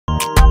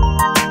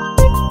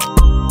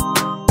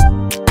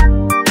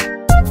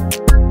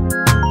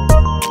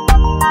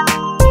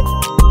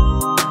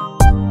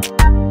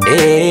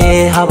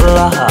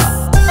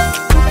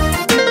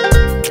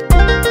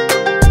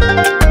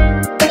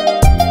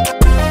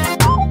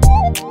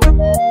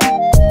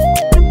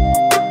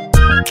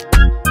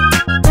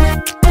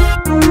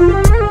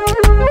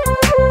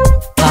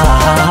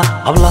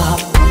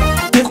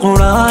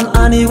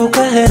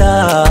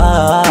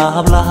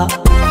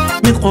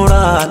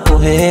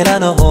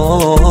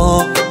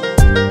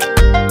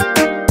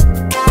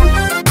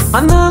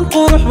Hanaan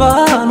Qurux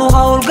baan u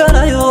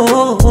hawlgalayo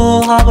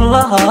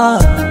hablaha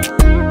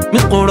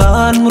mid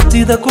quraan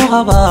murtida ku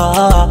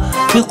habaa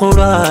mid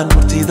quraan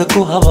murtida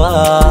ku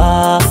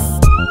habaa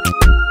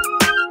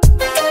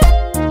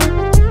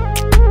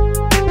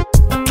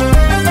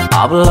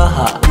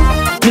hablaha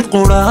mid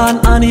quraan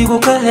anigu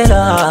ka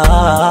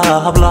helaa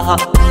hablaha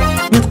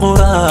mid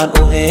quraan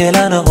u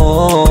helanaho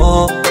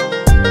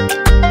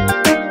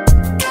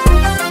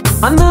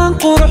Hanaan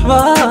Qurux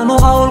baan u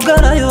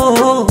hawlgalayo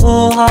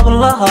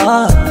hablaha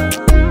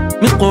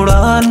mid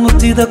quraan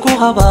murtida ku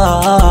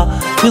habaa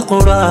mid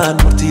quraan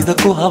murtida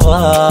ku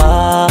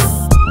habaa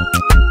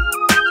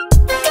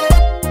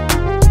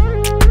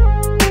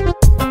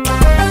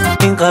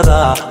inqada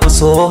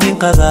wasoo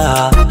inqada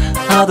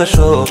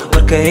hadasho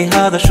markay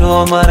hadasho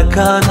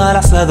markaan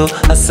halacsado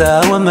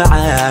asaawa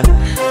macaan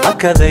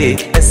akaday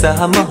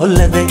isahama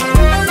holaday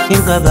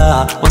inqada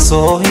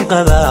wasoo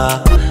inqada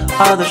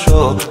hadasho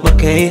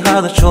markay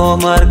hadasho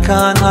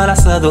markaan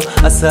halacsado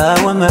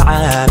asaawa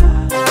macaan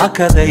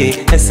akaday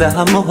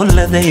isahama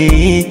holaday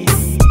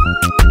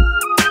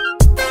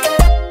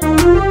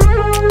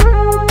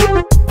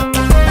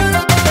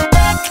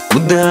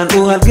mudan u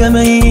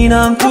halgamay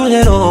inaan ku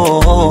helo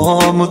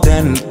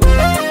mudan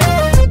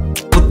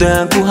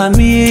ku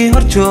hamiyey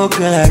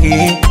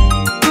horjooggaagii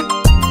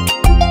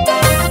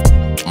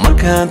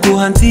markaan ku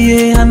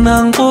hantiyey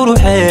Hanaan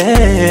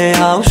Quruxee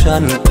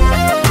hawshaan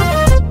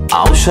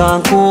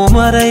ku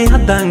maray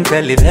haddaan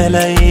kalib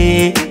helay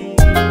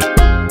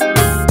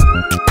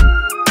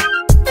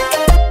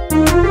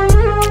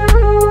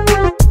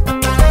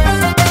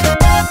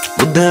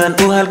mudan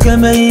u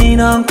halgamay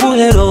inaan ku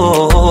helo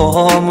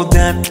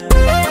mudan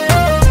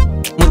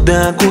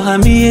ku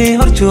hamiyey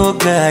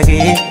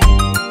horjooggaagii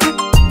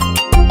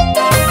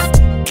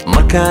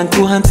markaan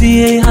ku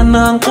hantiyey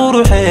Hanaan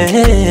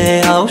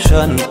Quruxee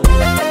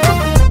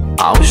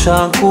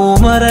hawshaan ku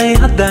maray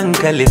haddaan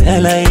kalib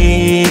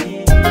helay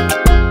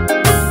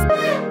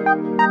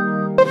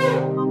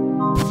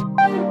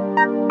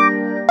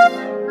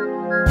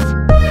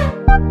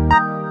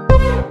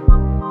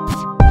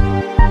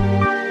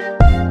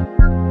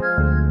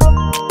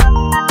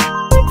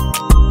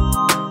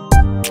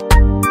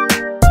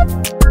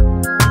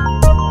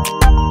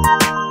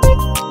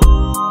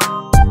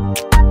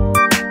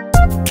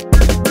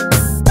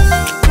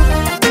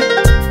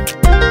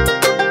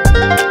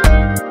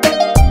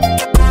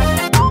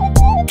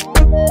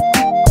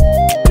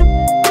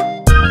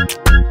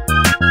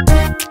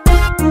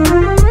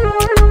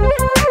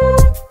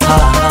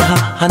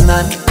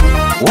Hanaan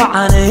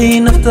wacanay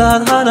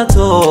naftaad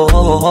hanato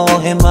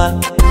himaan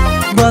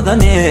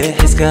badane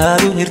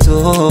xiskaadu hirto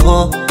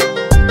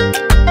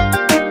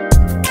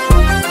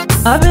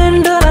habeen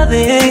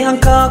dhaladey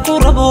hankaa ku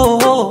rabo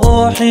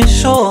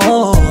xisho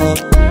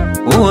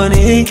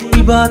uwaney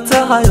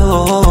ilbaatahayo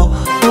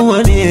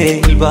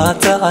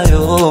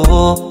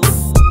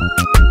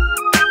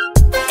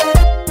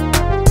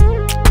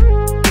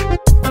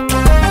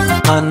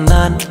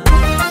Hanaan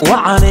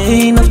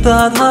wacanay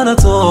naftaad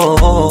hanato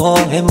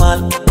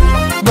himaan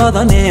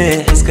badane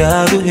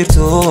xiskaadu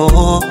hirto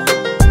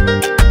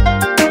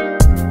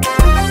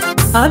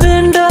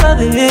habeen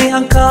dhaladey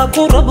hankaa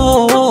ku rabo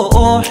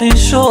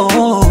xisho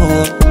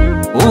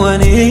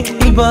uwaney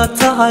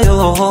ilbaatahayo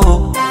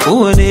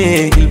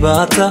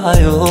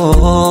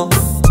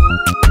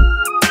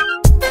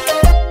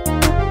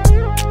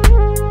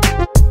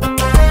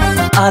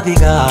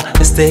adiga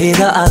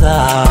istayda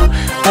adaa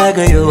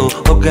agayo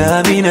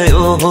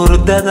hogaaminayo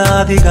hurdada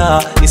adiga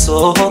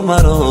isoo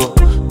hormaro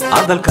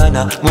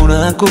adalkana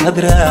munaan ku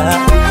hadraa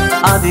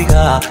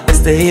adiga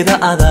istayda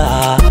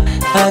adaa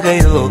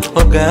agayo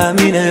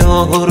hogaaminayo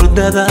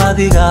hurdada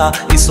adiga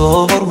isoo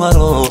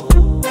hormaro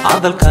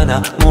adalkana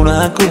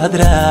munaan ku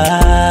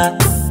hadraa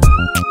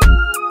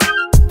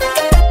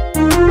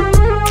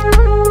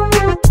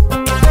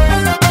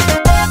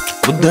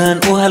mudan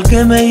u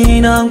halgamay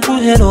inaan ku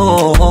helo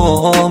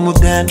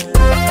mudan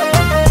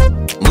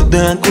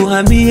ku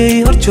hamiyey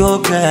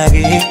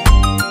horjooggaagii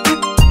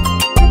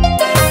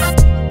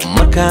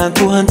markaan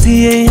ku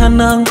hantiyey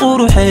Hanaan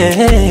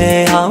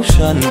Quruxee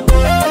hawshaan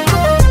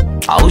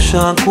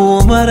ku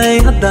maray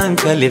haddaan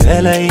kalib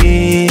helay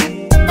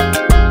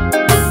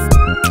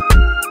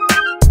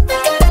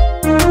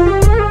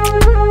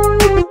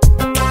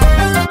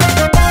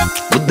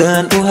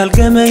mudan u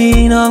halgamay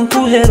inaan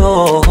ku helo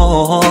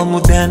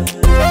mudan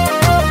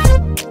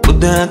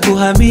ku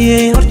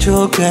hamiyey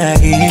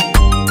horjooggaagii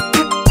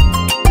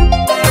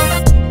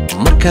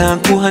markaan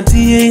ku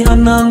hantiyey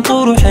Hanaan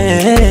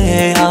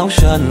Quruxee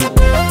hawshaan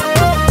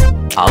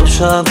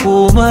ku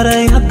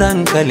maray haddaan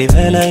kalib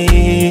helay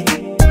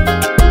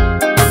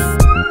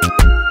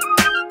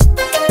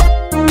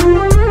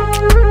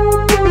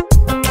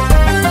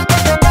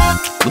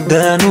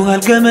mudan u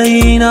halgamay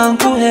inaan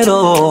ku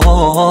helo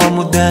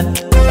mudan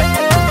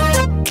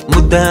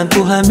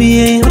ku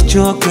hamiyey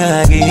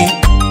horjooggaagii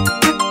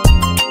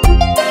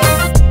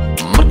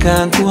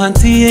markaan ku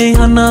hantiyey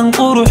Hanaan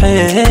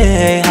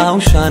Quruxee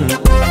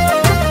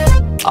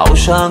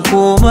awshaan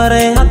ku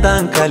maray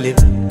haddaan kalib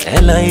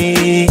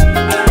helay